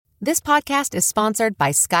This podcast is sponsored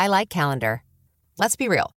by Skylight Calendar. Let's be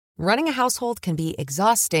real. Running a household can be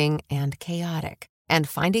exhausting and chaotic. And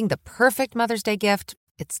finding the perfect Mother's Day gift,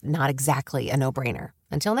 it's not exactly a no-brainer.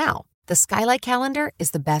 Until now. The Skylight Calendar is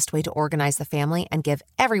the best way to organize the family and give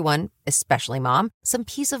everyone, especially mom, some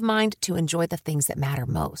peace of mind to enjoy the things that matter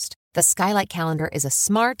most. The Skylight Calendar is a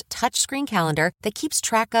smart, touchscreen calendar that keeps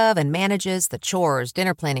track of and manages the chores,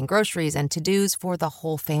 dinner planning, groceries, and to-dos for the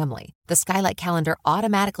whole family. The Skylight Calendar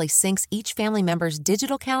automatically syncs each family member's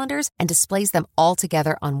digital calendars and displays them all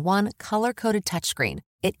together on one color-coded touchscreen.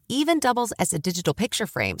 It even doubles as a digital picture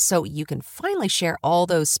frame, so you can finally share all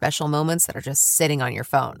those special moments that are just sitting on your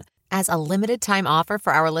phone. As a limited-time offer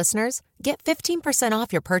for our listeners, get 15%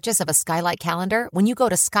 off your purchase of a Skylight Calendar when you go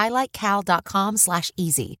to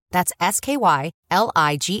skylightcal.com/easy. That's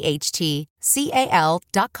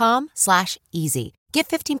SKYLIGHTCAL.com/easy. Get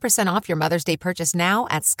 15% off your Mother's Day purchase now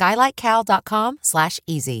at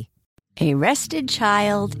skylightcal.com/easy. A rested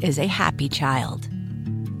child is a happy child.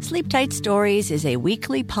 Sleep Tight Stories is a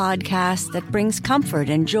weekly podcast that brings comfort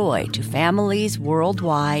and joy to families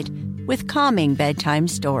worldwide with calming bedtime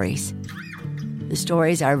stories. The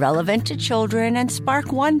stories are relevant to children and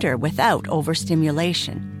spark wonder without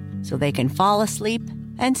overstimulation, so they can fall asleep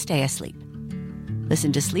and stay asleep.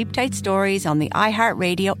 Listen to Sleep Tight Stories on the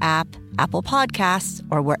iHeartRadio app, Apple Podcasts,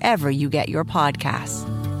 or wherever you get your podcasts.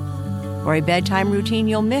 For a bedtime routine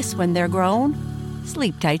you'll miss when they're grown,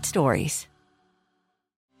 Sleep Tight Stories.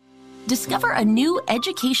 Discover a new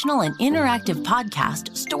educational and interactive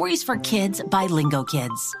podcast, Stories for Kids by Lingo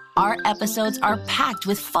Kids. Our episodes are packed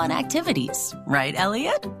with fun activities. Right,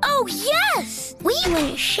 Elliot? Oh, yes! We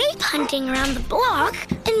went shape hunting around the block,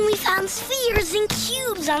 and we found spheres and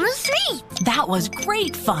cubes on the street. That was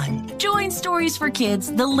great fun. Join Stories for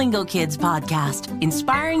Kids, the Lingo Kids podcast,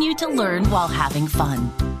 inspiring you to learn while having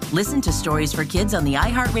fun. Listen to Stories for Kids on the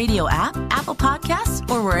iHeartRadio app, Apple Podcasts,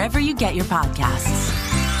 or wherever you get your podcasts.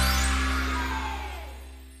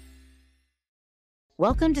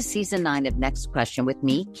 Welcome to Season 9 of Next Question with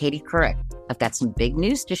me, Katie Couric. I've got some big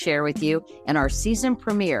news to share with you in our season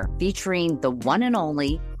premiere featuring the one and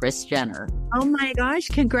only Kris Jenner. Oh my gosh,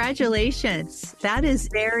 congratulations. That is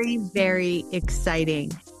very, very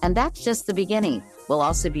exciting. And that's just the beginning. We'll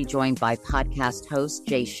also be joined by podcast host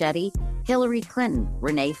Jay Shetty, Hillary Clinton,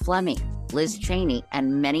 Renee Fleming, Liz Cheney,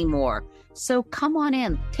 and many more. So come on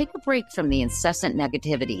in, take a break from the incessant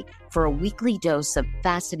negativity for a weekly dose of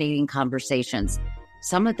fascinating conversations.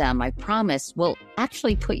 Some of them, I promise, will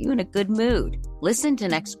actually put you in a good mood. Listen to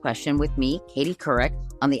Next Question with me, Katie Couric,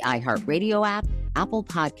 on the iHeartRadio app, Apple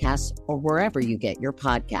Podcasts, or wherever you get your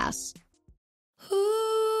podcasts.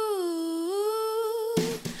 Ooh,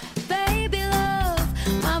 baby love,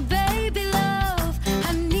 my baby love,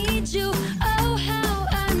 I need you, oh how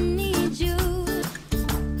I need you.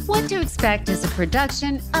 What to Expect is a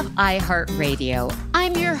production of iHeartRadio.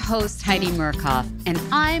 I'm your host, Heidi Murkoff, and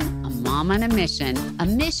I'm a mom on a mission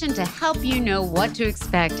to help you know what to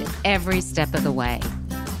expect every step of the way.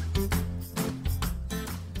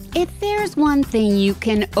 If there's one thing you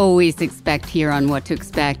can always expect here on What to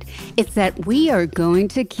Expect, it's that we are going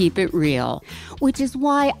to keep it real, which is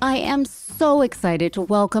why I am so excited to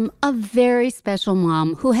welcome a very special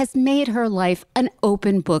mom who has made her life an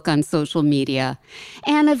open book on social media.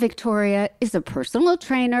 Anna Victoria is a personal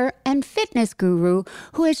trainer and fitness guru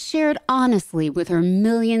who has shared honestly with her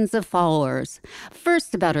millions of followers.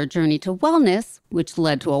 First about her journey to wellness, which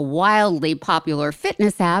led to a wildly popular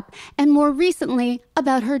fitness app, and more recently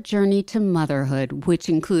about her journey to motherhood, which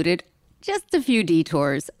included just a few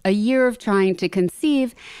detours, a year of trying to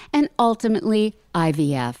conceive, and ultimately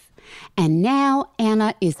IVF. And now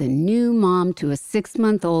Anna is a new mom to a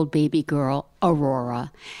 6-month-old baby girl,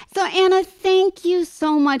 Aurora. So Anna, thank you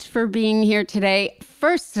so much for being here today.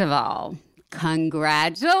 First of all,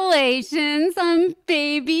 congratulations on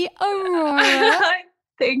baby Aurora.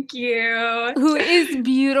 Thank you. Who is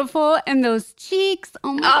beautiful, and those cheeks.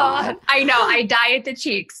 Oh my God. I know. I die at the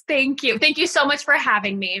cheeks. Thank you. Thank you so much for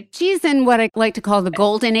having me. She's in what I like to call the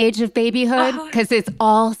golden age of babyhood, because it's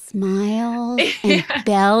all smiles and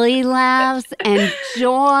belly laughs and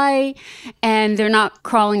joy, and they're not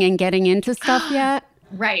crawling and getting into stuff yet.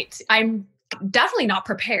 Right. I'm definitely not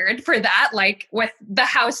prepared for that. Like with the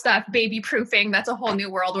house stuff, baby proofing, that's a whole new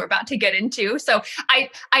world we're about to get into. So I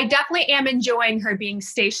definitely am enjoying her being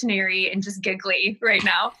stationary and just giggly right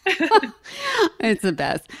now. It's the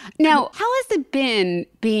best. Now, how has it been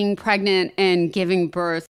being pregnant and giving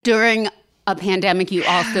birth during a pandemic? You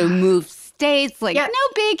also moved states, no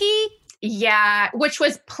biggie. Yeah, which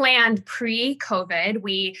was planned pre-COVID.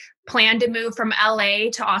 We planned to move from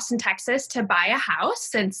LA to Austin, Texas to buy a house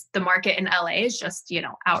since the market in LA is just,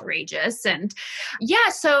 outrageous. And yeah,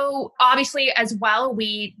 so obviously as well,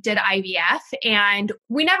 we did IVF and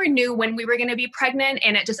we never knew when we were going to be pregnant.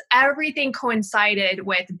 And it just, everything coincided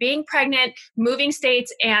with being pregnant, moving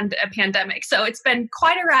states, and a pandemic. So it's been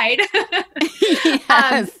quite a ride.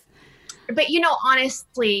 Yes. But,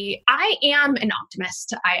 honestly, I am an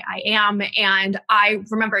optimist. I am. And I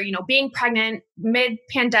remember, being pregnant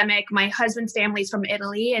mid-pandemic, my husband's family's from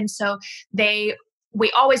Italy. And so we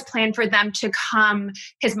always planned for them to come.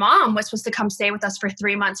 His mom was supposed to come stay with us for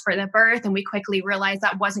 3 months for the birth. And we quickly realized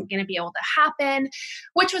that wasn't going to be able to happen,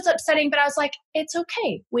 which was upsetting. But I was like, it's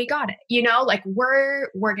okay. We got it. We're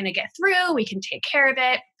going to get through. We can take care of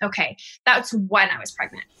it. Okay. That's when I was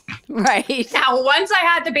pregnant. Right. Now, once I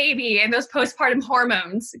had the baby and those postpartum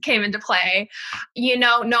hormones came into play,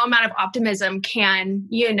 no amount of optimism can,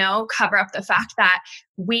 cover up the fact that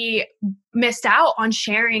we missed out on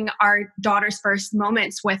sharing our daughter's first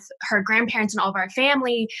moments with her grandparents and all of our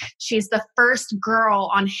family. She's the first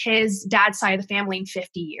girl on his dad's side of the family in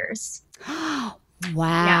 50 years.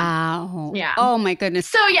 Wow. Yeah. Oh my goodness.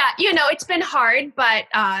 So yeah, it's been hard, but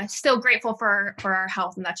still grateful for our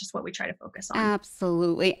health. And that's just what we try to focus on.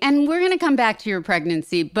 Absolutely. And we're going to come back to your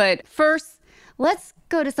pregnancy. But first, let's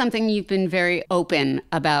go to something you've been very open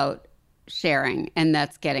about sharing, and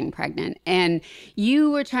that's getting pregnant. And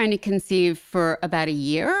you were trying to conceive for about a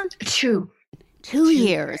year? 2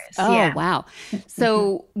 years. Oh, yeah. Wow.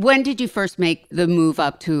 So when did you first make the move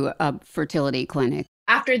up to a fertility clinic?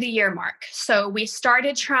 After the year mark. So we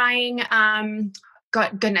started trying,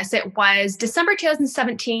 goodness, it was December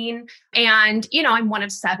 2017. And, I'm one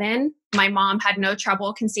of 7. My mom had no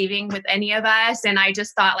trouble conceiving with any of us. And I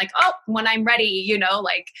just thought when I'm ready,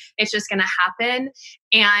 it's just going to happen.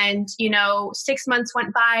 And, 6 months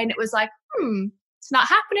went by and it was like, it's not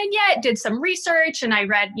happening yet. Did some research and I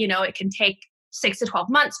read, it can take 6 to 12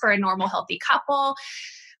 months for a normal, healthy couple.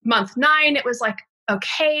 Month 9, it was like,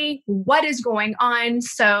 okay, what is going on?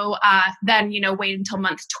 So then, wait until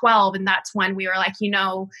month 12. And that's when we were like,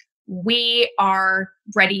 we are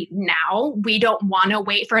ready now. We don't want to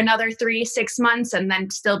wait for another 3-6 months and then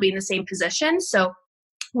still be in the same position. So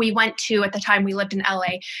we went to, at the time we lived in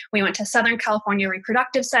LA, we went to Southern California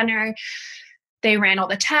Reproductive Center. They ran all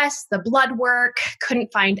the tests, the blood work,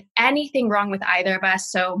 couldn't find anything wrong with either of us.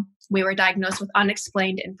 So we were diagnosed with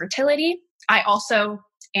unexplained infertility. I also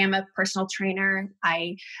am a personal trainer.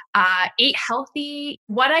 I ate healthy.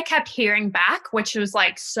 What I kept hearing back, which was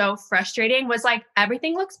so frustrating, was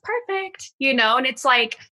everything looks perfect, and it's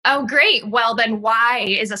like, oh, great. Well, then why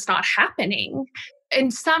is this not happening? In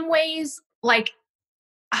some ways, I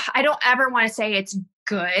don't ever want to say it's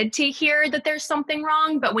good to hear that there's something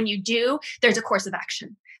wrong, but when you do, there's a course of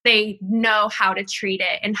action. They know how to treat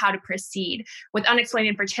it and how to proceed. With unexplained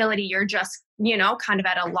infertility, you're just, kind of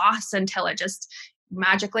at a loss until it just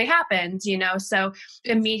magically happens, So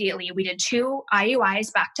immediately we did 2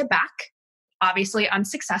 IUIs back to back, obviously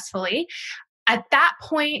unsuccessfully. At that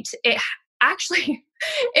point,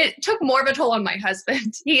 it took more of a toll on my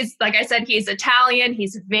husband. He's, like I said, he's Italian.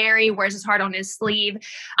 He's wears his heart on his sleeve.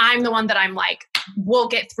 I'm the one that I'm like, we'll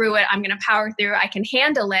get through it. I'm going to power through. I can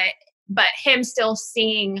handle it. But him still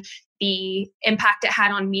seeing the impact it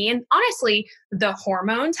had on me. And honestly, the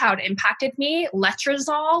hormones, how it impacted me,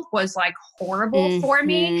 letrozole was horrible for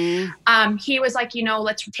me. He was like,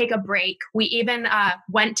 let's take a break. We even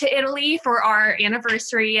went to Italy for our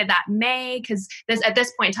anniversary that May, because at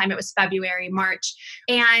this point in time, it was February, March.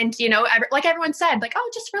 And, like everyone said,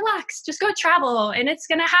 oh, just relax, just go travel and it's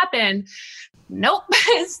going to happen. Nope,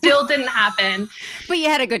 it still didn't happen. But you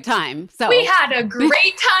had a good time. So we had a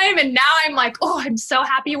great time. And now I'm like, oh, I'm so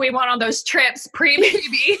happy we went on those trips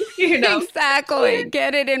pre-baby, Exactly.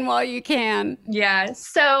 Get it in while you can. Yeah.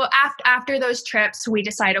 So after those trips, we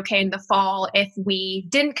decided, okay, in the fall, if we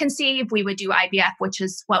didn't conceive, we would do IVF, which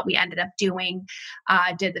is what we ended up doing.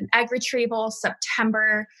 Did an egg retrieval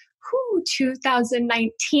September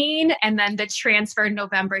 2019, and then the transfer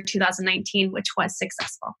November 2019, which was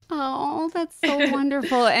successful. Oh, that's so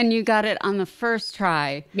wonderful. And you got it on the first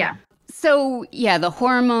try. Yeah. So, yeah, the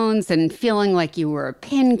hormones and feeling like you were a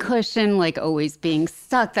pincushion, always being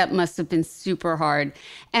stuck, that must have been super hard.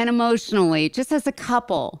 And emotionally, just as a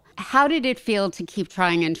couple, How did it feel to keep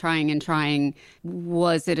trying and trying and trying?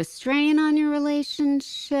 Was it a strain on your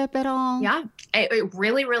relationship at all? Yeah, it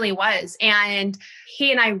really, really was. And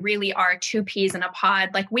he and I really are two peas in a pod.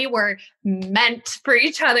 Like we were meant for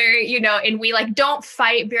each other, and we like don't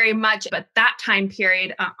fight very much. But that time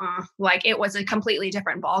period, like it was a completely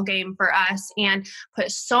different ball game for us and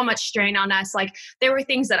put so much strain on us. Like there were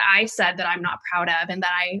things that I said that I'm not proud of and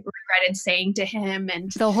that I regretted saying to him.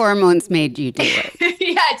 And the hormones made you do it.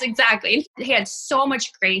 Yes, exactly. He had so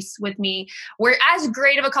much grace with me. We're as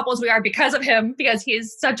great of a couple as we are because of him, because he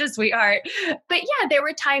is such a sweetheart. But yeah, there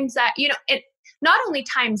were times that, it not only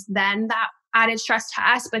times then that added stress to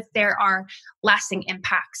us, but there are lasting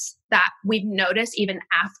impacts that we've noticed even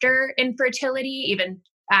after infertility, even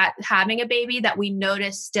at having a baby, that we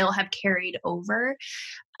notice still have carried over.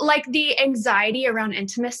 Like the anxiety around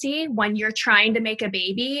intimacy when you're trying to make a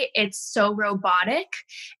baby, it's so robotic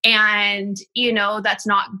and, that's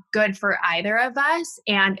not good for either of us.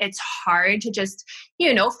 And it's hard to just,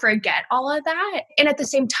 forget all of that. And at the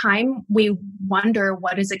same time, we wonder,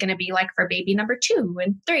 what is it going to be like for baby number 2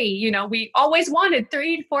 and 3? We always wanted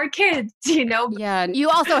 3 to 4 kids, Yeah. You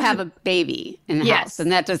also have a baby in the house,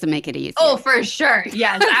 and that doesn't make it easy. Oh, for sure.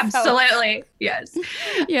 Yes, absolutely. Yes.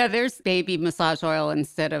 Yeah. There's baby massage oil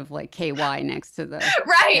instead of like KY next to the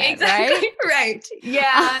right, bed, exactly. Right.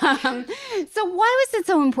 Yeah. So why was it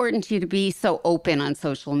so important to you to be so open on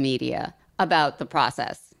social media about the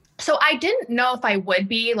process? So I didn't know if I would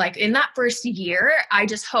be like in that first year. I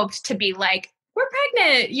just hoped to be like, we're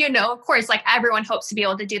pregnant, of course, like everyone hopes to be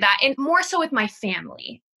able to do that. And more so with my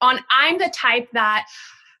family. I'm the type that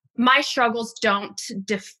my struggles don't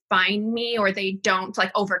define me or they don't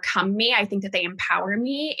like overcome me. I think that they empower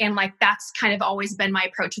me. And like, that's kind of always been my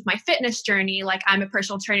approach with my fitness journey. Like I'm a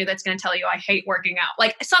personal trainer that's going to tell you I hate working out.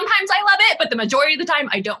 Like sometimes I love it, but the majority of the time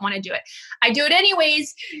I don't want to do it. I do it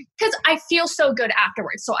anyways because I feel so good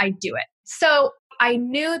afterwards. So I do it. So I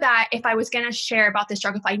knew that if I was going to share about this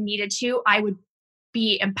struggle, if I needed to, I would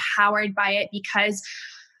be empowered by it because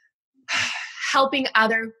helping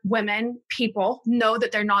other women, people know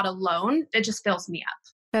that they're not alone, it just fills me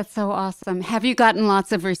up. That's so awesome. Have you gotten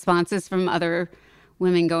lots of responses from other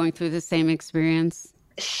women going through the same experience?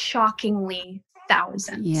 Shockingly,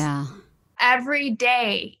 thousands. Yeah. Every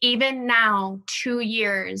day, even now, 2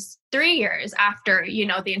 years, 3 years after,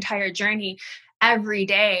 the entire journey, every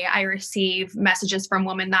day I receive messages from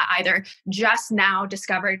women that either just now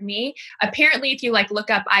discovered me. Apparently, if you like look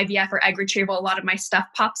up IVF or egg retrieval, a lot of my stuff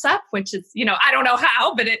pops up, which is, I don't know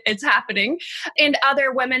how, but it's happening. And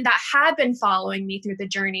other women that have been following me through the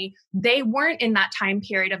journey, they weren't in that time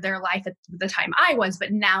period of their life at the time I was,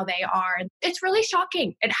 but now they are. It's really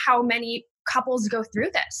shocking at how many couples go through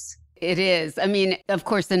this. It is. I mean, of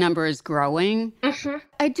course, the number is growing. Mm-hmm.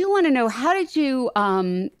 I do want to know, how did you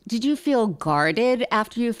feel guarded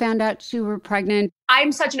after you found out you were pregnant?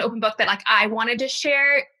 I'm such an open book that like I wanted to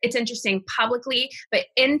share. It's interesting publicly, but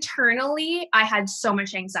internally, I had so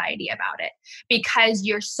much anxiety about it because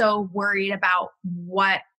you're so worried about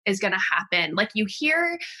what is going to happen. Like you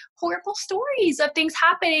hear horrible stories of things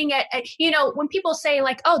happening at, when people say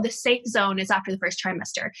like, oh, the safe zone is after the first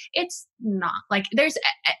trimester. It's not. Like there's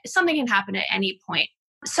something can happen at any point.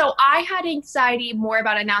 So I had anxiety more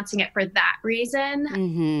about announcing it for that reason.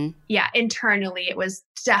 Mm-hmm. Yeah, internally, it was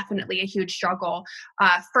definitely a huge struggle.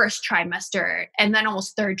 First trimester and then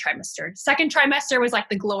almost third trimester. Second trimester was like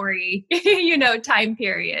the glory, time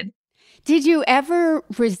period. Did you ever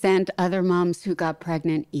resent other moms who got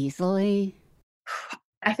pregnant easily?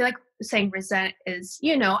 I feel like saying resent is,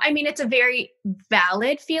 it's a very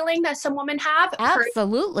valid feeling that some women have.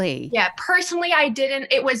 Absolutely. Personally, I didn't.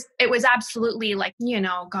 It was absolutely like,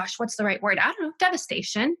 gosh, what's the right word? I don't know,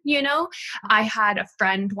 devastation, I had a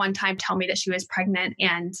friend one time tell me that she was pregnant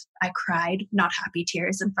and I cried, not happy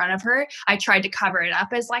tears in front of her. I tried to cover it up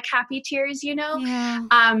as like happy tears, Yeah.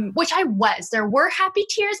 Which I was. There were happy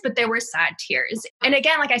tears, but there were sad tears. And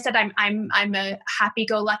again, like I said, I'm a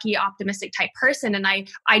happy-go-lucky, optimistic type person, and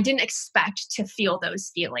I didn't expect to feel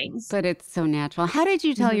those feelings. But it's so natural. How did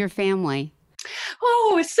you tell your family?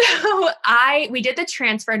 Oh, so we did the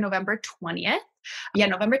transfer November 20th. Yeah,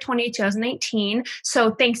 November 20th, 2019.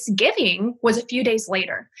 So Thanksgiving was a few days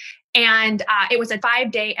later. And it was a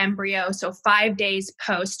 5-day embryo. So 5 days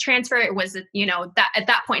post transfer, it was, that at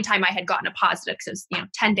that point in time, I had gotten a positive because it was,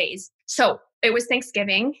 10 days. So it was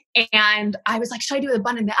Thanksgiving, and I was like, should I do the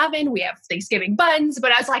bun in the oven? We have Thanksgiving buns,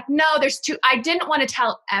 but I was like, no, there's two. I didn't want to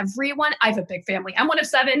tell everyone. I have a big family. I'm one of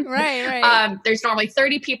 7. Right. There's normally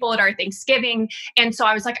 30 people at our Thanksgiving. And so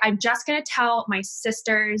I was like, I'm just going to tell my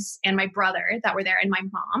sisters and my brother that were there and my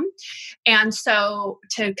mom. And so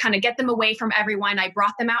to kind of get them away from everyone, I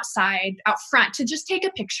brought them out front to just take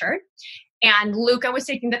a picture. And Luca was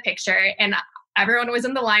taking the picture, and everyone was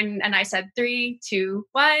in the line, and I said, 3, 2,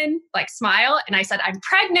 1, like smile. And I said, I'm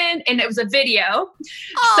pregnant. And it was a video.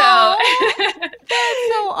 Oh, that's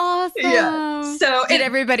so awesome. Yeah. So did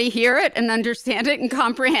everybody hear it and understand it and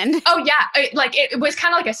comprehend? Oh yeah. It was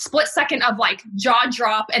kind of like a split second of like jaw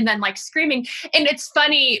drop and then like screaming. And it's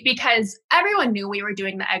funny because everyone knew we were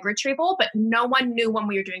doing the egg retrieval, but no one knew when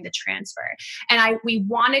we were doing the transfer. And we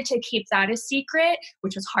wanted to keep that a secret,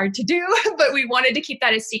 which was hard to do, but we wanted to keep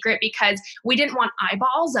that a secret because we didn't want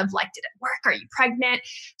eyeballs of like, did it work? Are you pregnant?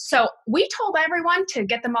 So we told everyone to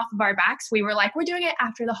get them off of our backs. We were like, we're doing it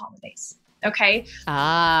after the holidays. Okay.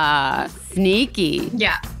 Ah, sneaky.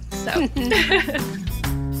 Yeah. So.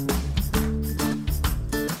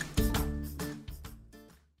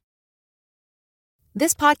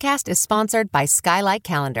 This podcast is sponsored by Skylight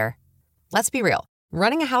Calendar. Let's be real.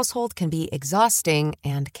 Running a household can be exhausting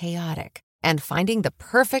and chaotic. And finding the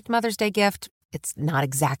perfect Mother's Day gift, it's not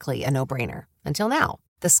exactly a no-brainer. Until now.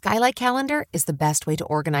 The Skylight Calendar is the best way to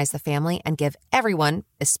organize the family and give everyone,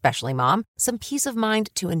 especially mom, some peace of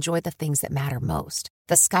mind to enjoy the things that matter most.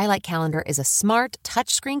 The Skylight Calendar is a smart,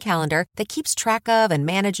 touchscreen calendar that keeps track of and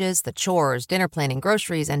manages the chores, dinner planning,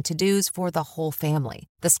 groceries, and to-dos for the whole family.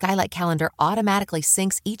 The Skylight Calendar automatically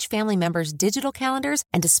syncs each family member's digital calendars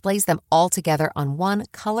and displays them all together on one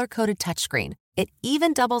color-coded touchscreen. It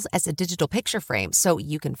even doubles as a digital picture frame, so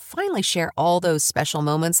you can finally share all those special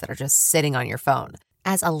moments that are just sitting on your phone.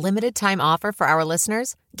 As a limited-time offer for our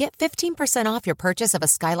listeners, get 15% off your purchase of a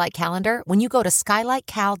Skylight Calendar when you go to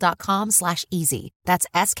skylightcal.com/easy. That's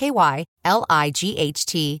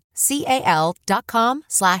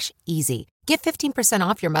SKYLIGHTCAL.com/easy. Get 15%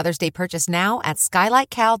 off your Mother's Day purchase now at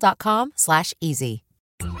skylightcal.com/easy.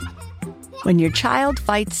 When your child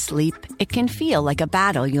fights sleep, it can feel like a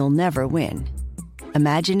battle you'll never win.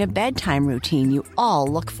 Imagine a bedtime routine you all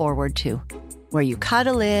look forward to, where you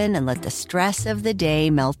cuddle in and let the stress of the day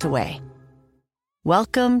melt away.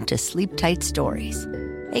 Welcome to Sleep Tight Stories,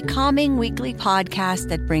 a calming weekly podcast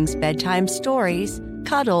that brings bedtime stories,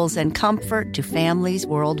 cuddles, and comfort to families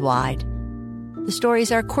worldwide. The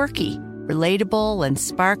stories are quirky, relatable, and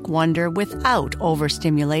spark wonder without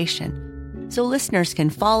overstimulation, so listeners can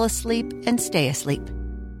fall asleep and stay asleep.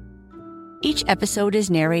 Each episode is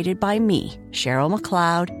narrated by me, Cheryl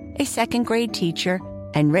McLeod, a second-grade teacher,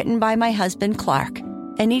 and written by my husband, Clark,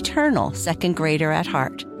 an eternal second grader at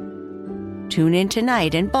heart. Tune in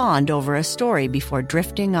tonight and bond over a story before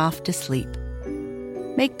drifting off to sleep.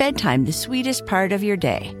 Make bedtime the sweetest part of your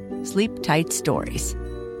day. Sleep Tight Stories.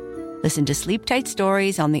 Listen to Sleep Tight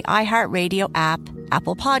Stories on the iHeartRadio app,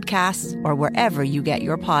 Apple Podcasts, or wherever you get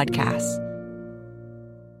your podcasts.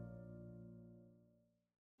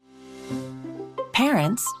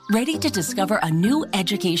 Parents, ready to discover a new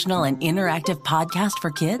educational and interactive podcast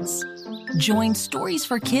for kids? Join Stories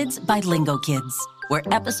for Kids by Lingo Kids, where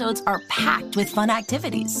episodes are packed with fun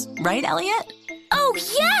activities. Right, Elliot? Oh,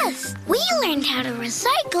 yes! We learned how to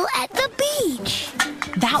recycle at the beach.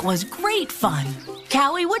 That was great fun.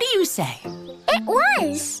 Callie, what do you say? It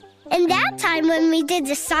was. And that time when we did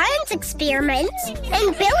the science experiments,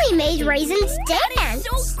 and Billy made raisins dance.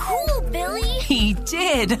 So cool, Billy. He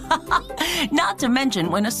did. Not to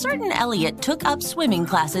mention when a certain Elliot took up swimming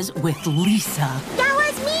classes with Lisa. That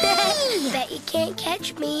was me. Bet you can't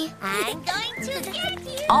catch me. I'm going to get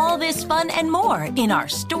you. All this fun and more in our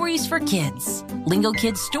Stories for Kids. Lingo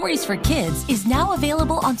Kids Stories for Kids is now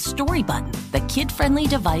available on Story Button, the kid-friendly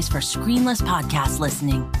device for screenless podcast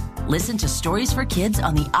listening. Listen to Stories for Kids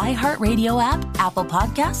on the iHeartRadio app, Apple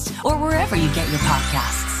Podcasts, or wherever you get your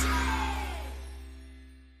podcasts.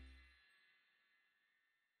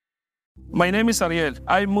 My name is Ariel.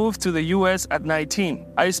 I moved to the U.S. at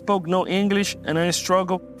 19. I spoke no English and I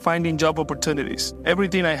struggled finding job opportunities.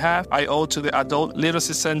 Everything I have, I owe to the Adult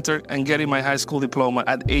Literacy Center and getting my high school diploma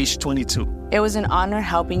at age 22. It was an honor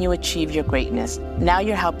helping you achieve your greatness. Now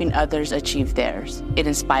you're helping others achieve theirs. It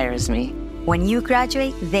inspires me. When you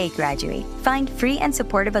graduate, they graduate. Find free and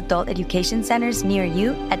supportive adult education centers near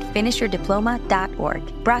you at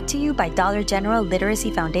finishyourdiploma.org. Brought to you by Dollar General Literacy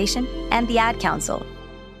Foundation and the Ad Council.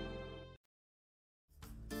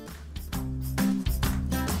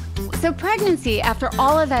 So pregnancy, after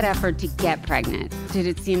all of that effort to get pregnant, did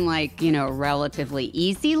it seem like, a relatively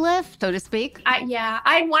easy lift, so to speak? Yeah,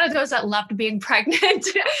 I'm one of those that loved being pregnant.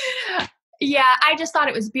 Yeah, I just thought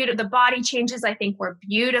it was beautiful. The body changes, I think, were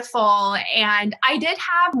beautiful. And I did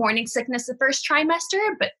have morning sickness the first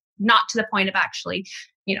trimester, but not to the point of actually,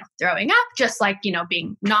 throwing up, just like,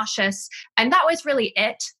 being nauseous. And that was really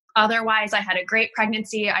it. Otherwise, I had a great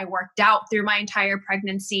pregnancy. I worked out through my entire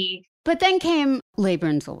pregnancy. But then came labor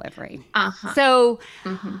and delivery. Uh-huh. So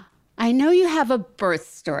I know you have a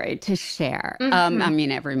birth story to share.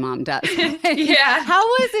 Mm-hmm. Every mom does. Yeah. How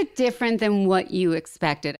was it different than what you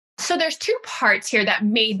expected? So there's two parts here that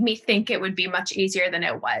made me think it would be much easier than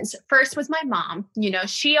it was. First was my mom.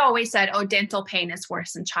 She always said, oh, dental pain is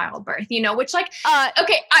worse than childbirth, which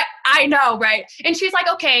okay, I know, right? And she's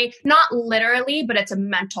like, okay, not literally, but it's a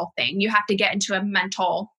mental thing. You have to get into a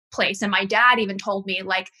mental place. And my dad even told me,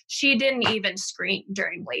 she didn't even scream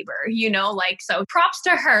during labor, so props to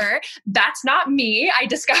her. That's not me, I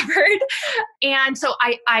discovered. And so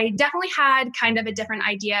I definitely had kind of a different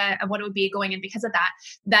idea of what it would be going in because of that.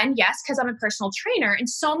 Then yes, because I'm a personal trainer, and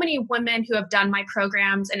so many women who have done my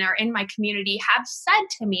programs and are in my community have said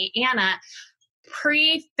to me, Anna,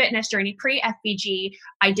 pre-fitness journey, pre-FBG,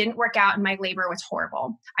 I didn't work out and my labor was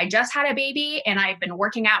horrible. I just had a baby and I've been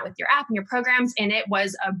working out with your app and your programs, and it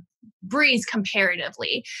was a breeze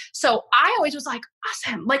comparatively. So I always was like,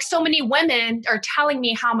 awesome. So many women are telling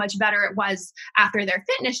me how much better it was after their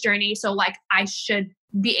fitness journey. So I should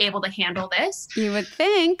be able to handle this. You would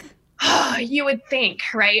think. You would think,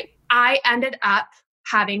 right? I ended up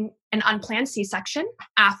having an unplanned C-section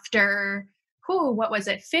after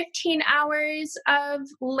 15 hours of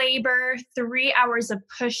labor, 3 hours of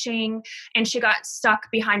pushing, and she got stuck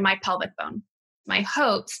behind my pelvic bone. My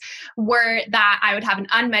hopes were that I would have an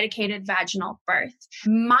unmedicated vaginal birth.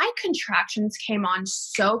 My contractions came on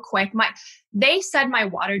so quick. They said my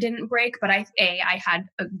water didn't break, but I had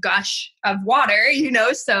a gush of water,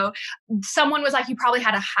 so someone was like, you probably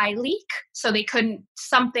had a high leak. So they couldn't,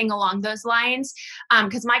 something along those lines.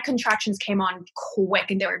 Because my contractions came on quick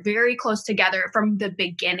and they were very close together from the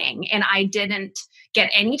beginning. And I didn't get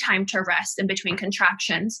any time to rest in between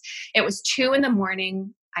contractions. It was 2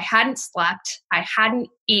 a.m. I hadn't slept. I hadn't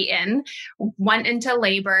eaten, went into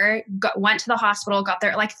labor, went to the hospital, got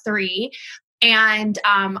there at 3. And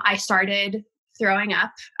I started throwing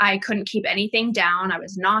up. I couldn't keep anything down. I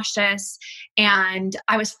was nauseous, and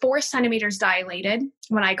I was 4 centimeters dilated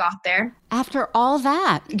when I got there. After all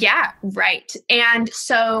that? Yeah, right. And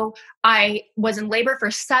so I was in labor for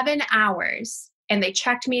 7 hours. And they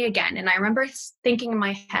checked me again. And I remember thinking in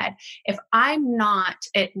my head, if I'm not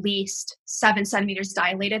at least 7 centimeters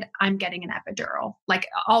dilated, I'm getting an epidural.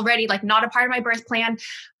 Already, not a part of my birth plan.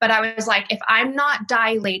 But I was like, if I'm not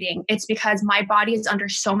dilating, it's because my body is under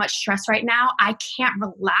so much stress right now. I can't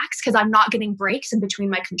relax because I'm not getting breaks in between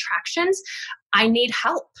my contractions. I need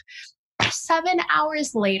help. 7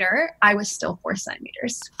 hours later, I was still 4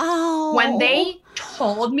 centimeters. Oh. When they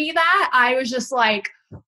told me that, I was just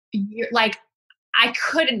I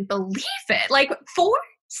couldn't believe it. 4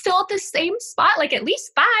 still at the same spot, at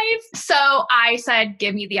least 5. So I said,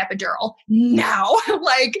 give me the epidural now.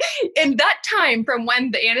 In that time from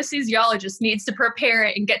when the anesthesiologist needs to prepare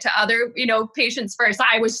it and get to other, patients first,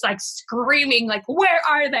 I was screaming, where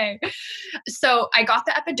are they? So I got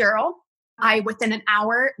the epidural. I, within an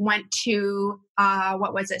hour, went to,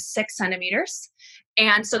 6 centimeters.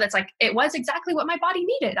 And so that's it was exactly what my body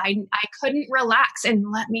needed. I couldn't relax. And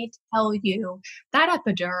let me tell you, that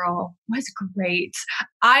epidural was great.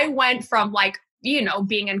 I went from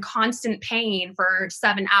being in constant pain for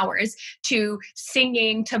 7 hours to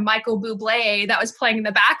singing to Michael Bublé that was playing in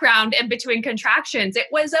the background in between contractions. It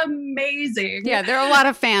was amazing. Yeah, there are a lot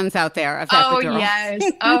of fans out there of epidural. Oh,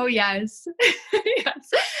 yes. Oh, yes. Yes.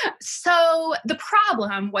 So the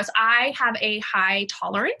problem was I have a high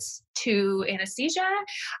tolerance to anesthesia.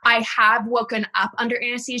 I have woken up under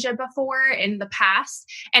anesthesia before in the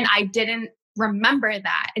past, and I didn't remember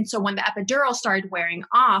that. And so when the epidural started wearing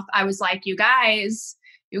off, I was like, you guys,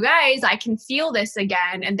 I can feel this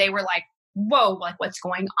again. And they were like, whoa, what's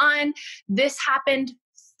going on? This happened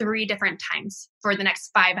 3 different times for the next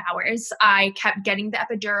 5 hours. I kept getting the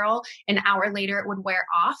epidural. An hour later, it would wear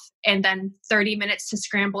off, and then 30 minutes to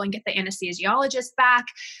scramble and get the anesthesiologist back.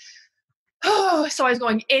 So I was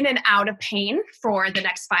going in and out of pain for the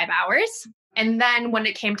next 5 hours. And then when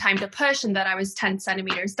it came time to push, and that I was 10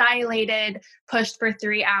 centimeters dilated, pushed for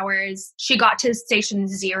 3 hours, she got to station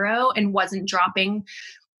 0 and wasn't dropping.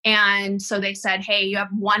 And so they said, hey, you have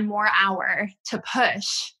 1 more hour to push,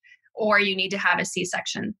 or you need to have a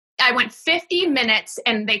C-section. I went 50 minutes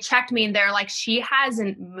and they checked me and they're like, she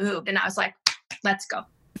hasn't moved. And I was like, let's go.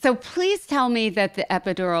 So please tell me that the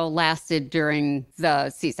epidural lasted during the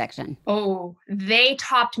C-section. Oh, they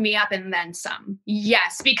topped me up and then some.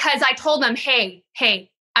 Yes, because I told them, hey,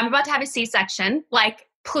 I'm about to have a C-section. Like,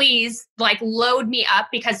 please, like, load me up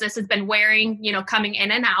because this has been wearing, coming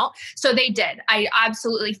in and out. So they did. I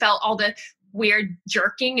absolutely felt all the weird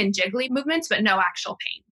jerking and jiggly movements, but no actual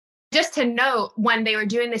pain. Just to note, when they were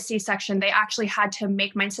doing the C-section, they actually had to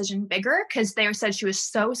make my incision bigger because they said she was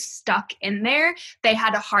so stuck in there, they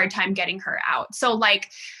had a hard time getting her out. So like,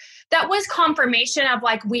 that was confirmation of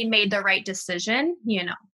like, we made the right decision,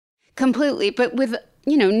 Completely. But with,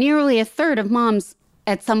 nearly a third of moms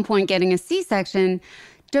at some point getting a C-section,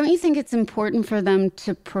 don't you think it's important for them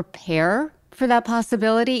to prepare for that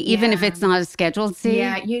possibility, even if it's not a scheduled C?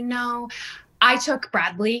 Yeah, I took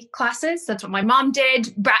Bradley classes. That's what my mom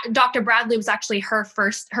did. Dr. Bradley was actually her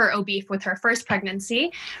OB with her first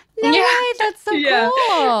pregnancy. No way, that's so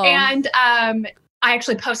cool. And I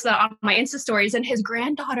actually posted that on my Insta stories, and his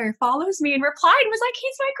granddaughter follows me and replied and was like,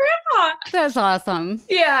 he's my grandpa. That's awesome.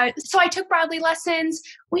 Yeah. So I took Bradley lessons.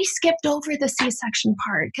 We skipped over the C-section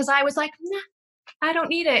part because I was like, nah, I don't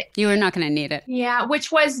need it. You were not going to need it. Yeah,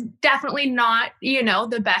 which was definitely not,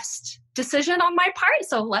 the best decision on my part.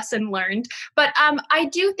 So lesson learned. But I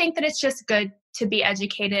do think that it's just good to be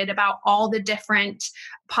educated about all the different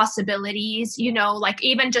possibilities, like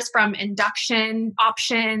even just from induction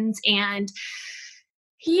options and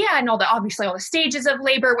and obviously all the stages of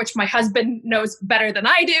labor, which my husband knows better than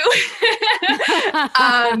I do.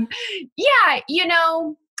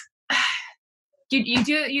 You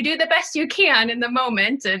do the best you can in the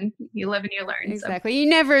moment, and you live and you learn. Exactly. So. You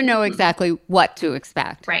never know exactly what to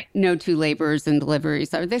expect. Right. No two labors and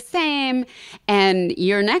deliveries are the same. And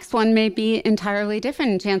your next one may be entirely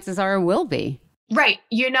different. Chances are it will be. Right.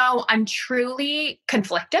 I'm truly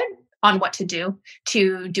conflicted on what to do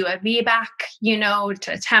a VBAC,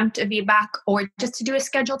 to attempt a VBAC, or just to do a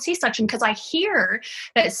scheduled C-section. Because I hear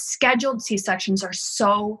that scheduled C-sections are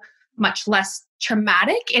so much less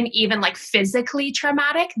traumatic and even like physically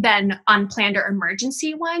traumatic than unplanned or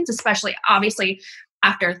emergency ones, especially obviously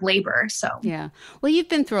after labor. So yeah, well, you've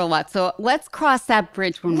been through a lot, so let's cross that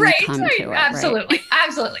bridge when we come to it. Absolutely.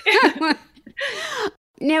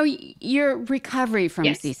 Now, your recovery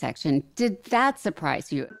from C-section, did that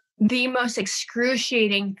surprise you? The most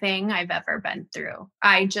excruciating thing I've ever been through.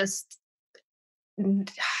 How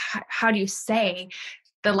do you say?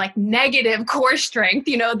 The like negative core strength,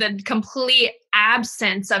 the complete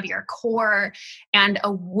absence of your core and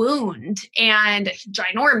a wound and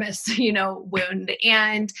ginormous, wound,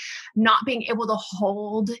 and not being able to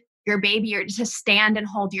hold your baby or to stand and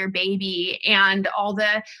hold your baby, and all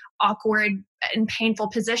the awkward and painful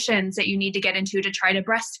positions that you need to get into to try to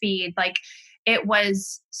breastfeed. Like, it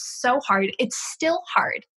was so hard. It's still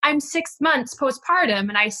hard. I'm 6 months postpartum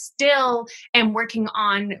and I still am working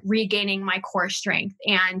on regaining my core strength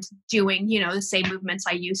and doing, the same movements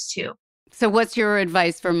I used to. So what's your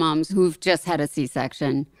advice for moms who've just had a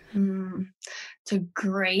C-section? It's a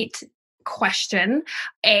great question.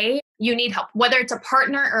 You need help, whether it's a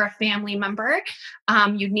partner or a family member.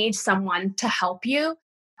 You need someone to help you.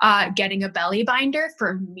 Getting a belly binder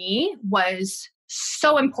for me was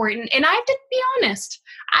so important. And I have to be honest,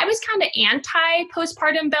 I was kind of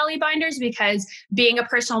anti-postpartum belly binders because being a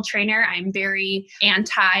personal trainer, I'm very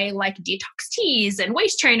anti like detox teas and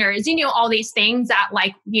waist trainers, all these things that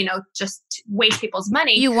just waste people's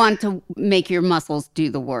money. You want to make your muscles do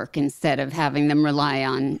the work instead of having them rely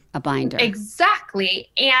on a binder. Exactly.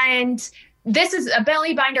 And a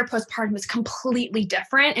belly binder postpartum was completely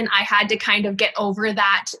different. And I had to kind of get over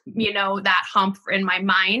that, that hump in my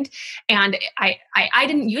mind. And I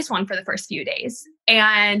didn't use one for the first few days.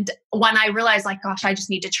 And when I realized like, gosh, I just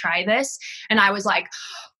need to try this. And I was like,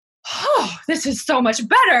 oh, this is so much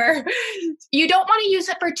better. You don't want to use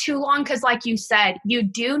it for too long because like you said, you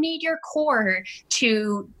do need your core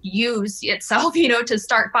to use itself, to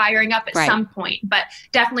start firing up at some point. But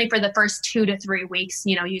definitely for the first 2 to 3 weeks,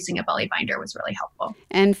 using a belly binder was really helpful.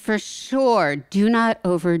 And for sure, do not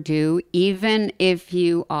overdo, even if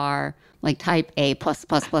you are like type A plus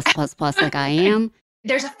like I am.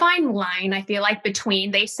 There's a fine line, I feel like,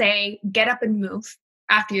 between they say get up and move.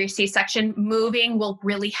 After your C-section, moving will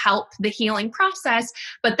really help the healing process.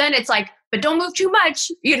 But then it's like, but don't move too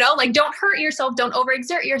much, don't hurt yourself, don't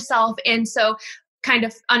overexert yourself. And so kind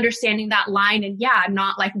of understanding that line and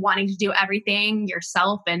not like wanting to do everything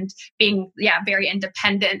yourself and being, very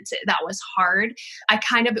independent. That was hard. I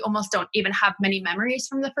kind of almost don't even have many memories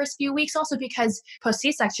from the first few weeks also because post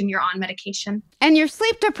C-section, you're on medication. And you're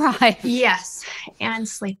sleep deprived. Yes. And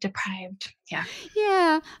sleep deprived. Yeah.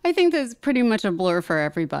 Yeah. I think that's pretty much a blur for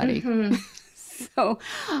everybody. Mm-hmm. So,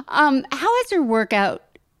 how has your workout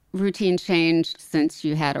routine changed since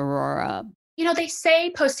you had Aurora? They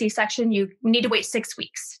say post C-section, you need to wait 6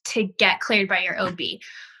 weeks to get cleared by your OB.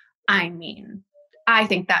 I mean, I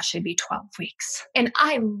think that should be 12 weeks. And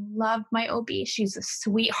I love my OB. She's a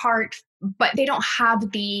sweetheart, but they don't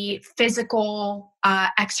have the physical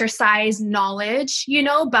exercise knowledge,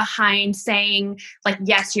 behind saying like,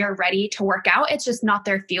 yes, you're ready to work out. It's just not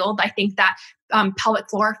their field. I think that pelvic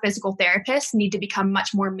floor physical therapists need to become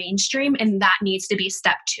much more mainstream, and that needs to be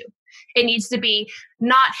step 2. It needs to be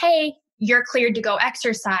not, hey, you're cleared to go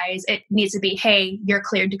exercise. It needs to be, hey, you're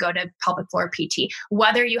cleared to go to pelvic floor PT,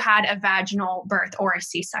 whether you had a vaginal birth or a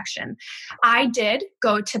C-section. I did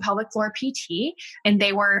go to pelvic floor PT, and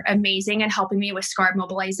they were amazing in helping me with scar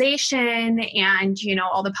mobilization and,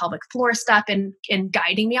 all the pelvic floor stuff and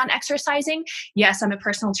guiding me on exercising. Yes, I'm a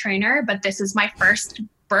personal trainer, but this is my first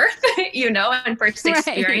birth, and first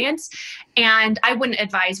experience. Right. And I wouldn't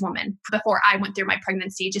advise women before I went through my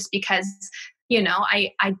pregnancy just because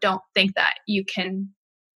I don't think that you can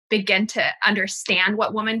begin to understand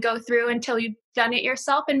what women go through until you've done it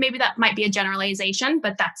yourself. And maybe that might be a generalization,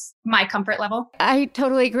 but that's my comfort level. I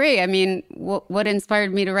totally agree. I mean, what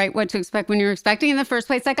inspired me to write What to Expect When You're Expecting in the first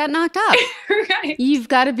place, I got knocked up. Right. You've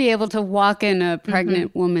got to be able to walk in a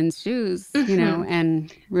pregnant woman's shoes,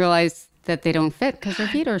 and realize that they don't fit because their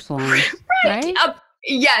feet are swollen. Right?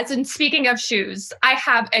 Yes. And speaking of shoes, I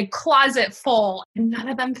have a closet full and none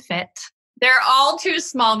of them fit. They're all too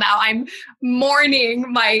small now. I'm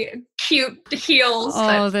mourning my cute heels.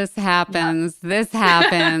 Oh, this happens. Yeah. This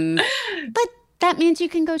happens. But that means you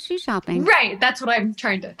can go shoe shopping. Right. That's what I'm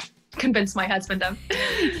trying to convince my husband of.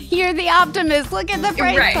 You're the optimist. Look at the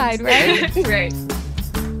bright side, right? Right.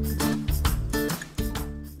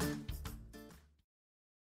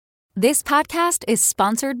 This podcast is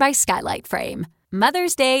sponsored by Skylight Frame.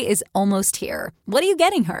 Mother's Day is almost here. What are you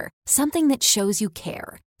getting her? Something that shows you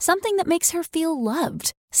care. Something that makes her feel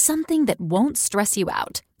loved. Something that won't stress you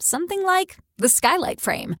out. Something like the Skylight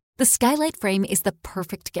Frame. The Skylight Frame is the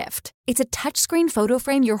perfect gift. It's a touchscreen photo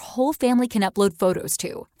frame your whole family can upload photos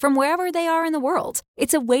to, from wherever they are in the world.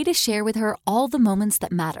 It's a way to share with her all the moments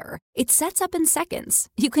that matter. It sets up in seconds.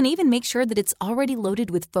 You can even make sure that it's already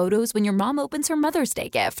loaded with photos when your mom opens her Mother's Day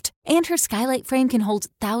gift. And her Skylight Frame can hold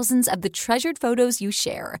thousands of the treasured photos you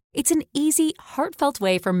share. It's an easy, heartfelt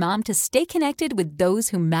way for mom to stay connected with those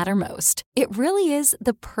who matter most. It really is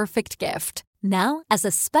the perfect gift. Now, as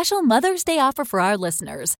a special Mother's Day offer for our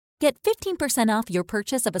listeners, get 15% off your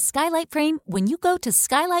purchase of a Skylight Frame when you go to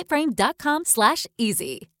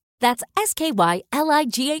skylightframe.com/easy. That's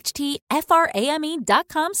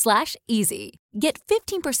SKYLIGHTFRAME.com/easy. Get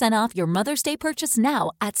 15% off your Mother's Day purchase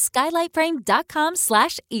now at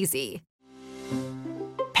skylightframe.com/easy.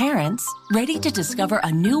 Parents, ready to discover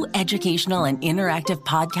a new educational and interactive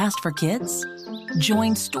podcast for kids?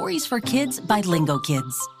 Join Stories for Kids by Lingo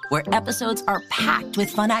Kids, where episodes are packed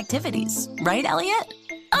with fun activities. Right, Elliot?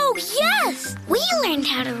 Oh, yes! We learned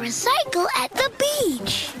how to recycle at the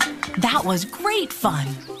beach. That was great fun.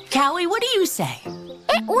 Callie, what do you say?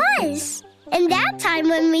 It was. And that time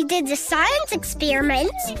when we did the science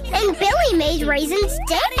experiments and Billy made raisins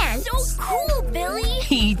dance. So cool, Billy.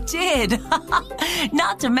 He did.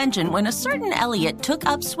 Not to mention when a certain Elliot took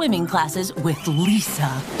up swimming classes with Lisa.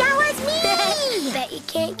 That was me. Bet you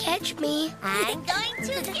can't catch me. I'm going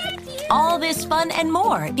to get you. All this fun and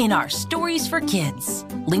more in our Stories for Kids.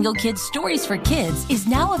 Lingo Kids Stories for Kids is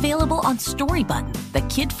now available on Storybutton, the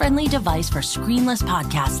kid-friendly device for screenless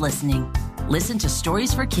podcast listening. Listen to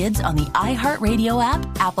Stories for Kids on the iHeartRadio app,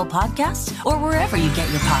 Apple Podcasts, or wherever you get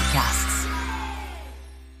your podcasts.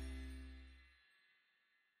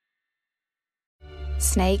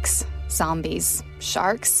 Snakes, zombies,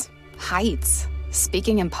 sharks, heights,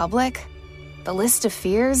 speaking in public. The list of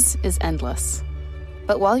fears is endless.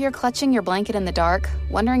 But while you're clutching your blanket in the dark,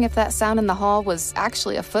 wondering if that sound in the hall was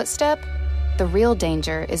actually a footstep, the real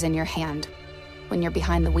danger is in your hand, when you're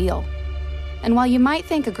behind the wheel. And while you might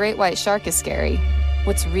think a great white shark is scary,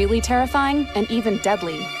 what's really terrifying and even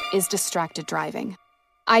deadly is distracted driving.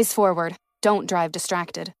 Eyes forward, don't drive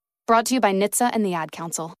distracted. Brought to you by NHTSA and the Ad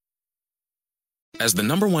Council. As the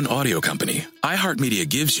 #1 audio company, iHeartMedia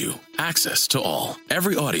gives you access to all.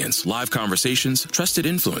 Every audience, live conversations, trusted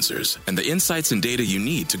influencers, and the insights and data you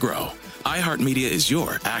need to grow. iHeartMedia is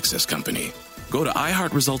your access company. Go to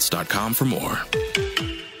iHeartResults.com for more.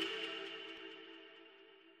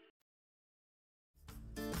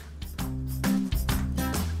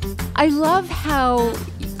 I love how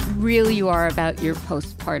real you are about your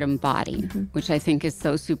postpartum body, which I think is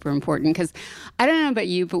so super important. Because I don't know about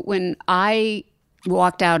you, but when I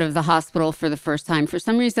walked out of the hospital for the first time, for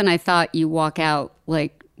some reason I thought you walk out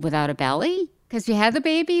like without a belly because you had the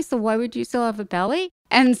baby. So why would you still have a belly?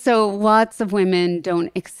 And so lots of women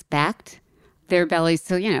don't expect their bellies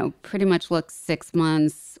to, pretty much look 6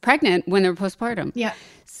 months pregnant when they're postpartum. Yeah.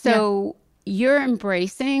 So you're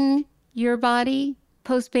embracing your body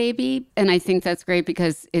post-baby. And I think that's great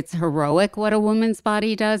because it's heroic what a woman's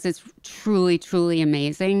body does. It's truly, truly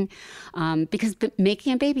amazing because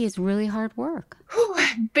making a baby is really hard work.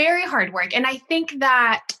 Very hard work. And I think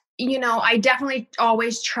that, I definitely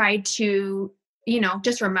always try to,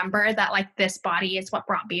 just remember that like this body is what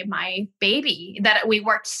brought me my baby that we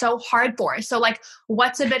worked so hard for. So like,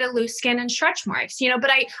 what's a bit of loose skin and stretch marks,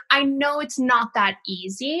 but I know it's not that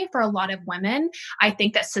easy for a lot of women. I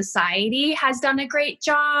think that society has done a great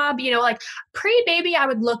job, like pre-baby, I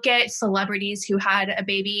would look at celebrities who had a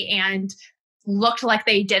baby and looked like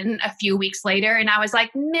they didn't a few weeks later. And I was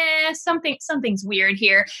like, meh, something's weird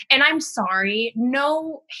here. And I'm sorry,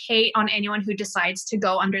 no hate on anyone who decides to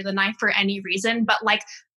go under the knife for any reason, but like,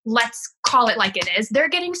 let's call it like it is. They're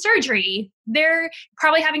getting surgery. They're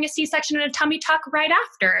probably having a C-section and a tummy tuck right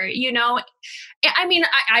after, I mean,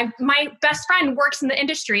 my best friend works in the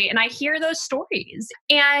industry and I hear those stories.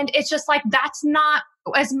 And it's just like, that's not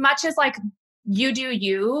as much as like, you do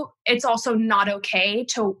you, it's also not okay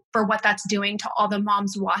for what that's doing to all the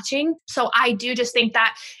moms watching. So I do just think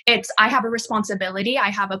that I have a responsibility.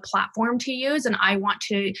 I have a platform to use and I want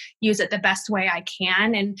to use it the best way I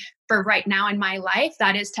can. And for right now in my life,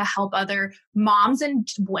 that is to help other moms and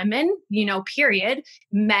women, period.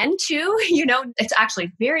 Men too, it's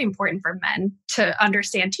actually very important for men to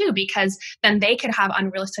understand too, because then they could have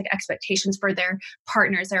unrealistic expectations for their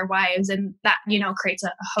partners, their wives, and that, creates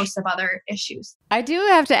a host of other issues. I do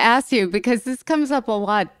have to ask you, because this comes up a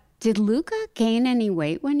lot. Did Luca gain any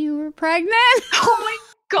weight when you were pregnant?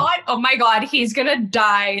 Oh my God, he's gonna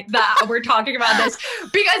die that we're talking about this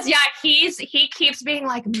because he keeps being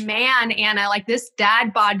like, man, Anna, like this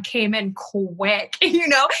dad bod came in quick, and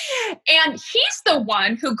he's the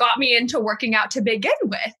one who got me into working out to begin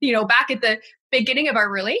with, back at the beginning of our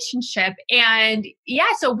relationship. And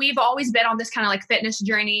so we've always been on this kind of like fitness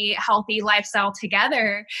journey, healthy lifestyle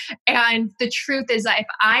together. And the truth is that if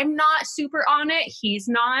I'm not super on it, he's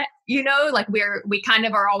not, like we kind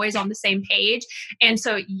of are always on the same page. And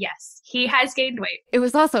so, yes, he has gained weight. It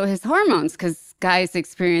was also his hormones because guys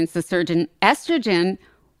experience the surge in estrogen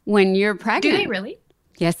when you're pregnant. Do they really?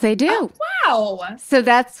 Yes, they do. Oh, wow. So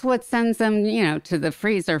that's what sends them, to the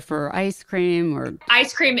freezer for ice cream or...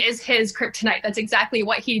 Ice cream is his kryptonite. That's exactly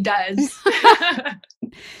what he does.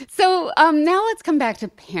 So now let's come back to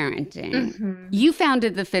parenting. Mm-hmm. You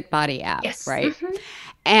founded the Fit Body app, yes. Right? Mm-hmm.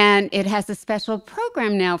 And it has a special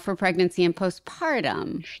program now for pregnancy and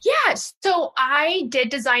postpartum. Yes. So I did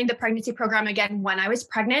design the pregnancy program again when I was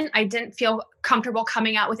pregnant. I didn't feel comfortable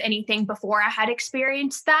coming out with anything before I had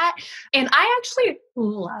experienced that. And I actually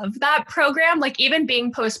love that program. Like even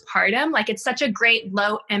being postpartum, like it's such a great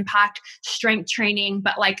low impact strength training,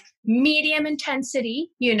 but like medium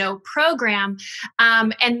intensity, program.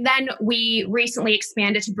 And then we recently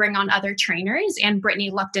expanded to bring on other trainers, and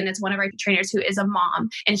Brittany Lupton is one of our trainers who is a mom,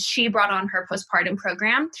 and she brought on her postpartum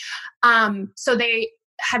program. So they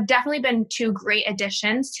have definitely been two great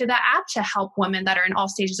additions to the app to help women that are in all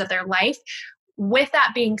stages of their life. With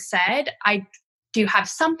that being said, I do have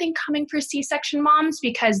something coming for C-section moms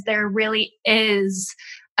because there really is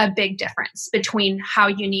a big difference between how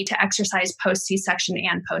you need to exercise post C-section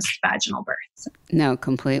and post vaginal birth. No,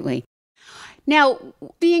 completely. Now,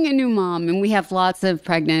 being a new mom, and we have lots of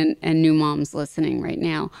pregnant and new moms listening right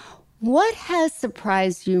now, what has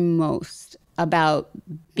surprised you most about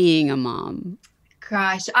being a mom?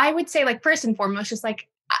 Gosh, I would say like first and foremost, just like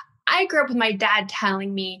I grew up with my dad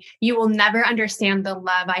telling me, you will never understand the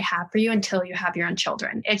love I have for you until you have your own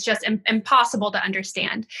children. It's just impossible to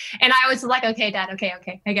understand. And I was like, okay, Dad,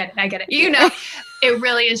 okay. I get it. It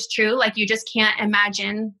really is true. Like you just can't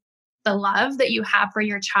imagine the love that you have for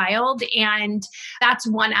your child. And that's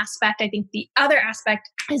one aspect. I think the other aspect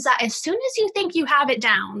is that as soon as you think you have it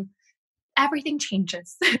down, everything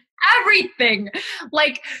changes. Everything.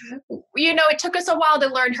 Like, it took us a while to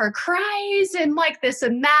learn her cries and like this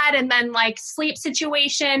and that, and then like sleep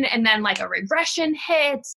situation, and then like a regression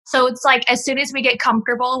hits. So it's like, as soon as we get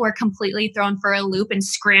comfortable, we're completely thrown for a loop and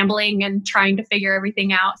scrambling and trying to figure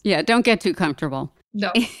everything out. Yeah, don't get too comfortable.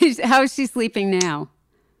 No. How is she sleeping now?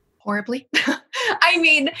 Horribly. I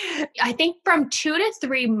mean, I think from 2 to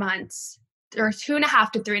 3 months or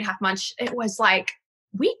 2.5 to 3.5 months, it was like,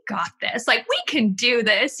 we got this. Like, we can do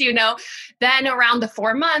this, you know. Then around the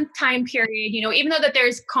 4-month time period, you know, even though that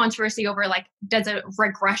there's controversy over like, does a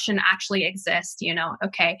regression actually exist, you know?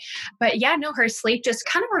 Okay. But yeah, no, her sleep just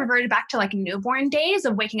kind of reverted back to like newborn days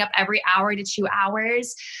of waking up every hour to 2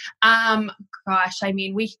 hours. Gosh, I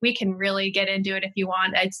mean, we can really get into it if you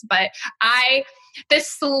want. The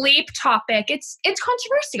sleep topic, it's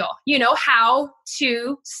controversial, you know, how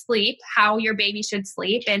to sleep, how your baby should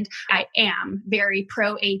sleep. And I am very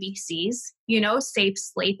pro ABCs, you know, safe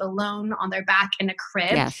sleep alone on their back in a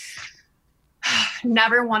crib. Yes.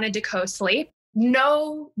 Never wanted to co-sleep.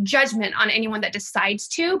 No judgment on anyone that decides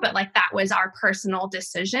to, but like that was our personal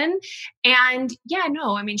decision. And yeah,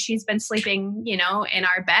 no, I mean, she's been sleeping, you know, in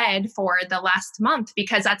our bed for the last month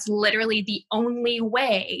because that's literally the only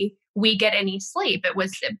way we get any sleep. It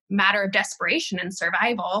was a matter of desperation and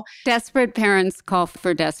survival. Desperate parents call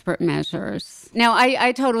for desperate measures. Now,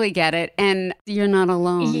 I totally get it. And you're not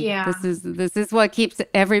alone. Yeah. This is what keeps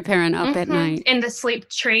every parent up at night. In the sleep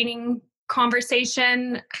training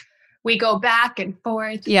conversation, we go back and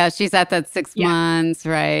forth. Yeah, she's at that 6 months,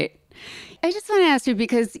 right? I just want to ask you,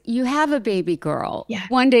 because you have a baby girl. Yeah.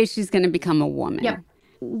 One day she's going to become a woman. Yep.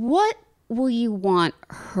 What will you want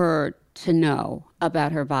her to know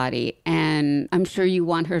about her body? And I'm sure you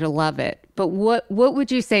want her to love it. But what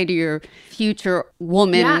would you say to your future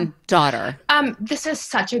woman daughter? This is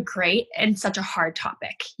such a great and such a hard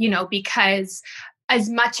topic, you know, because as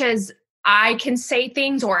much as I can say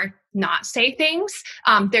things or not say things,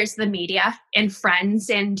 there's the media and friends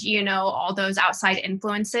and, you know, all those outside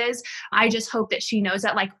influences. I just hope that she knows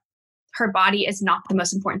that like her body is not the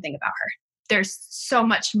most important thing about her. There's so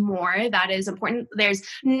much more that is important. There's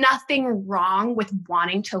nothing wrong with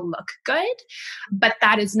wanting to look good, but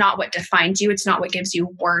that is not what defines you. It's not what gives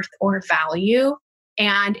you worth or value.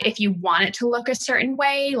 And if you want it to look a certain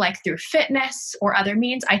way, like through fitness or other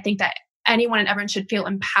means, I think that anyone and everyone should feel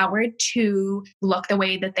empowered to look the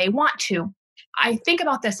way that they want to. I think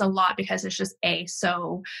about this a lot because it's just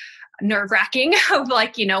so nerve-wracking of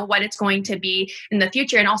like, you know, what it's going to be in the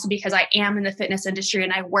future. And also because I am in the fitness industry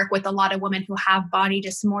and I work with a lot of women who have body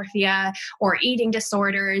dysmorphia or eating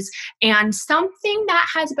disorders. And something that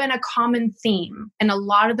has been a common theme in a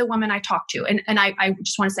lot of the women I talk to, and I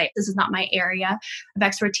just want to say, this is not my area of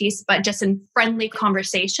expertise, but just in friendly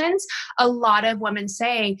conversations, a lot of women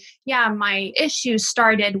say, yeah, my issues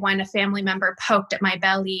started when a family member poked at my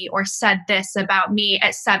belly or said this about me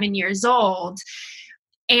at 7 years old.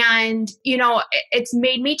 And, you know, it's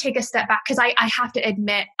made me take a step back because I have to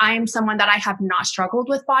admit, I am someone that I have not struggled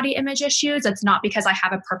with body image issues. It's not because I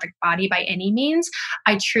have a perfect body by any means.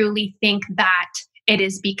 I truly think that it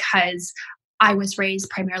is because I was raised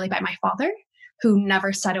primarily by my father, who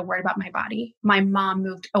never said a word about my body. My mom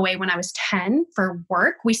moved away when I was 10 for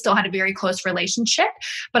work. We still had a very close relationship,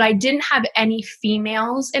 but I didn't have any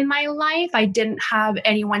females in my life. I didn't have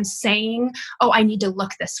anyone saying, oh, I need to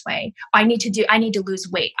look this way. I need to lose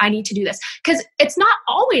weight. I need to do this. Because it's not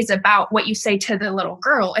always about what you say to the little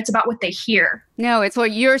girl. It's about what they hear. No, it's what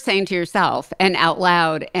you're saying to yourself and out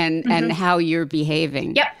loud and how you're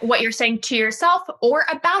behaving. Yep. What you're saying to yourself or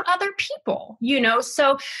about other people, you know?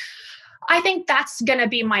 So I think that's going to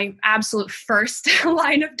be my absolute first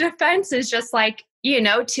line of defense is just like, you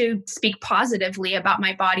know, to speak positively about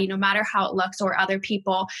my body, no matter how it looks or other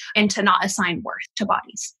people, and to not assign worth to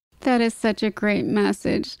bodies. That is such a great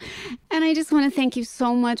message. And I just want to thank you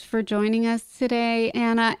so much for joining us today,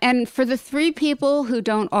 Anna. And for the 3 people who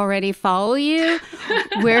don't already follow you,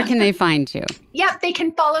 where can they find you? Yep, they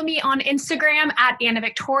can follow me on Instagram at Anna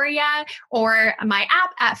Victoria or my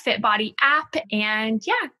app at FitBody app. And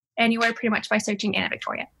yeah, anywhere pretty much by searching Anna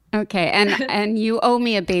Victoria. Okay, and you owe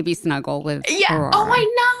me a baby snuggle with Aurora. Oh, I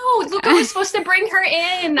know. Luca was supposed to bring her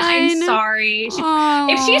in. I'm sorry.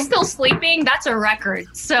 If she's still sleeping, that's a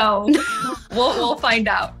record. So we'll find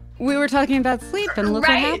out. We were talking about sleep and look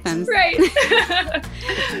what happens. Right.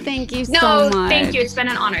 Thank you so much. Thank you. It's been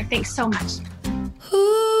an honor. Thanks so much.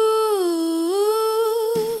 Ooh,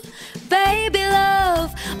 baby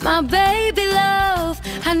love, my baby love,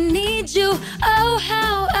 I need you. Oh,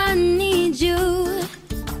 how I need you.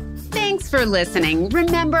 Thanks for listening.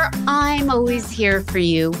 Remember, I'm always here for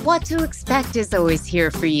you. What to Expect is always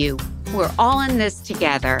here for you. We're all in this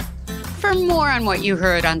together. For more on what you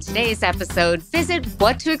heard on today's episode, visit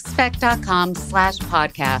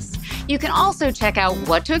whattoexpect.com/podcast. You can also check out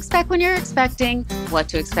What to Expect When You're Expecting, What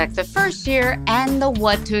to Expect the First Year, and the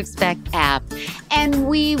What to Expect app. And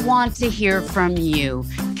we want to hear from you.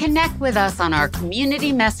 connect with us on our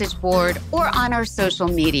community message board or on our social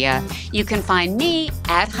media. You can find me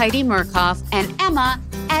at Heidi Murkoff and Emma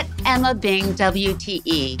at Emma Bing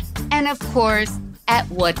WTE. And of course, at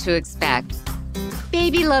What to Expect.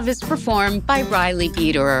 Baby Love is performed by Riley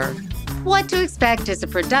Biederer. What to Expect is a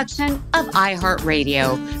production of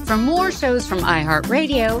iHeartRadio. For more shows from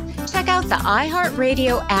iHeartRadio, check out the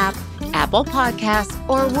iHeartRadio app, Apple Podcasts,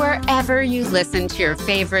 or wherever you listen to your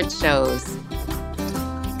favorite shows.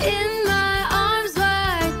 In my arms,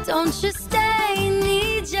 why don't you stay?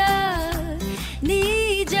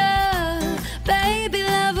 Need ya, baby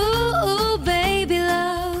love, ooh, baby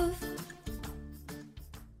love.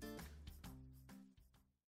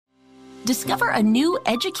 Discover a new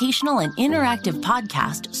educational and interactive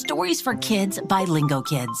podcast, Stories for Kids by Lingo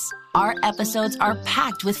Kids. Our episodes are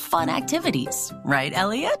packed with fun activities. Right,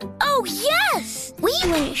 Elliot? Oh, yes! We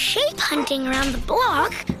went shape hunting around the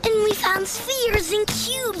block, and we found spheres and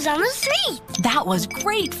cubes on the street. That was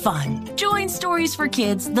great fun. Join Stories for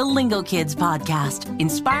Kids, the Lingo Kids podcast,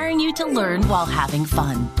 inspiring you to learn while having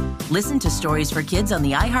fun. Listen to Stories for Kids on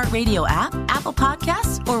the iHeartRadio app, Apple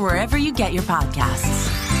Podcasts, or wherever you get your podcasts.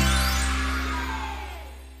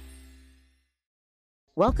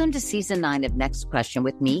 Welcome to Season 9 of Next Question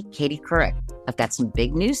with me, Katie Couric. I've got some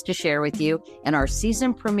big news to share with you in our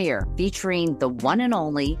season premiere featuring the one and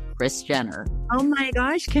only Kris Jenner. Oh my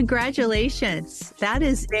gosh, congratulations. That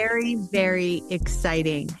is very, very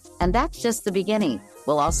exciting. And that's just the beginning.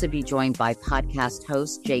 We'll also be joined by podcast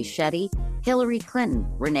hosts Jay Shetty, Hillary Clinton,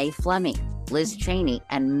 Renee Fleming, Liz Cheney,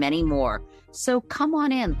 and many more. So come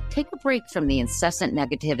on in, take a break from the incessant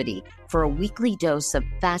negativity for a weekly dose of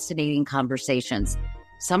fascinating conversations.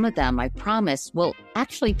 Some of them, I promise, will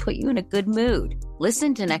actually put you in a good mood.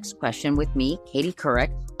 Listen to Next Question with me, Katie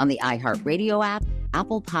Couric, on the iHeartRadio app,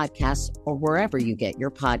 Apple Podcasts, or wherever you get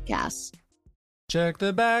your podcasts. Check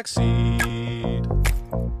the back seat.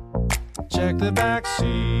 Check the back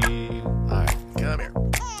seat. All right, come here.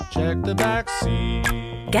 Check the back seat.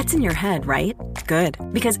 Gets in your head, right? Good.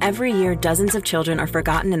 Because every year, dozens of children are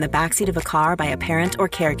forgotten in the backseat of a car by a parent or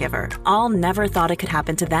caregiver. All never thought it could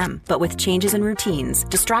happen to them. But with changes in routines,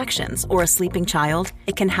 distractions, or a sleeping child,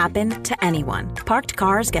 it can happen to anyone. Parked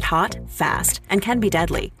cars get hot, fast, and can be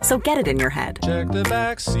deadly. So get it in your head. Check the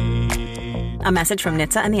back seat. A message from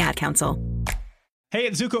NHTSA and the Ad Council. Hey,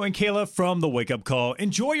 it's Zuko and Kayla from The Wake Up Call.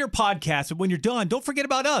 Enjoy your podcast, but when you're done, don't forget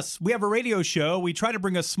about us. We have a radio show. We try to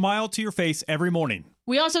bring a smile to your face every morning.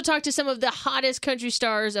 We also talk to some of the hottest country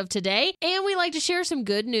stars of today, and we like to share some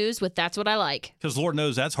good news with That's What I Like. Because Lord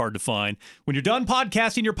knows that's hard to find. When you're done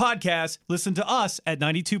podcasting your podcast, listen to us at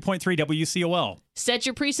 92.3 WCOL. Set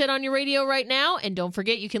your preset on your radio right now, and don't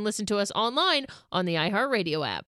forget you can listen to us online on the iHeartRadio app.